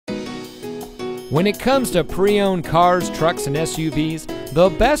When it comes to pre-owned cars, trucks, and SUVs, the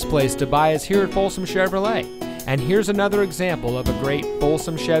best place to buy is here at Folsom Chevrolet. And here's another example of a great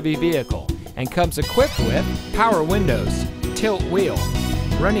Folsom Chevy vehicle, and comes equipped with power windows, tilt wheel,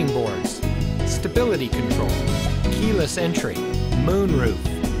 running boards, stability control, keyless entry, moonroof,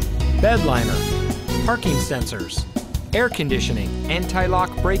 bed liner, parking sensors, air conditioning, anti-lock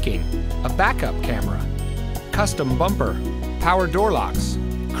braking, a backup camera, custom bumper, power door locks,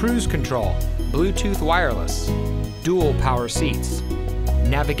 cruise control, Bluetooth wireless, dual power seats,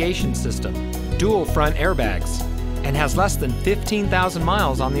 navigation system, dual front airbags, and has less than 15,000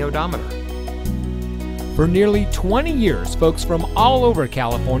 miles on the odometer. For nearly 20 years, folks from all over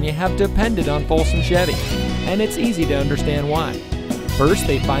California have depended on Folsom Chevy, and it's easy to understand why. First,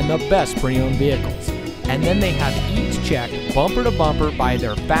 they find the best pre-owned vehicles, and then they have each checked bumper to bumper by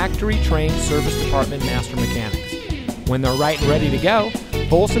their factory-trained service department master mechanics. When they're right and ready to go,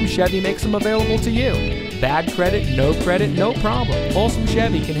 Folsom Chevy makes them available to you. Bad credit, no problem. Folsom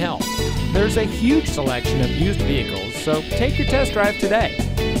Chevy can help. There's a huge selection of used vehicles, so take your test drive today.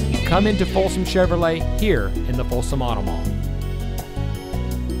 Come into Folsom Chevrolet here in the Folsom Auto Mall.